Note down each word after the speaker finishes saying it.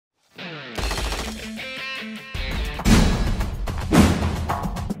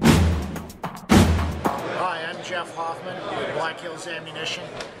Jeff Hoffman with Black Hills Ammunition.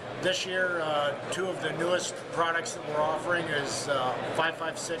 This year, two of the newest products that we're offering is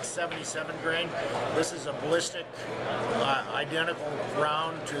 5.56 77 grain. This is a ballistic, identical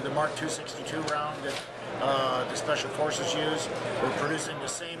round to the Mark 262 round that the Special Forces use. We're producing the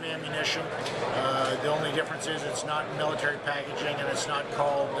same ammunition. The only difference is it's not military packaging and it's not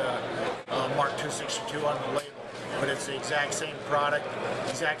called Mark 262 on the label. But it's the exact same product,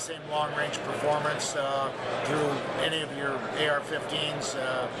 exact same long-range performance through any of your AR-15s,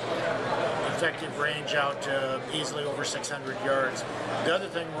 effective range out to easily over 600 yards. The other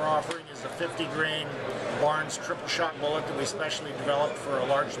thing we're offering is the 50-grain Barnes triple shot bullet that we specially developed for a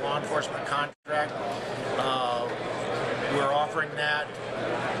large law enforcement contract. We're offering that.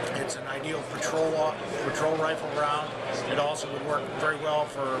 It's an ideal patrol rifle round. It also would work very well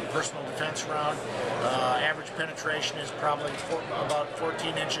for personal defense round. Average penetration is probably about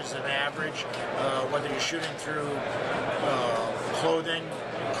 14 inches on average, whether you're shooting through clothing,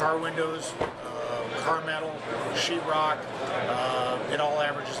 car windows, car metal, sheetrock. It all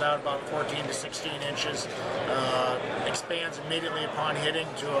averages out about 14 to 16 inches. Expands immediately upon hitting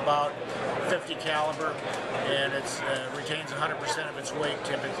to about 50 caliber, and it retains 100% of its weight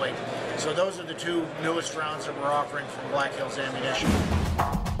typically. So those are the two newest rounds that we're offering from Black Hills Ammunition.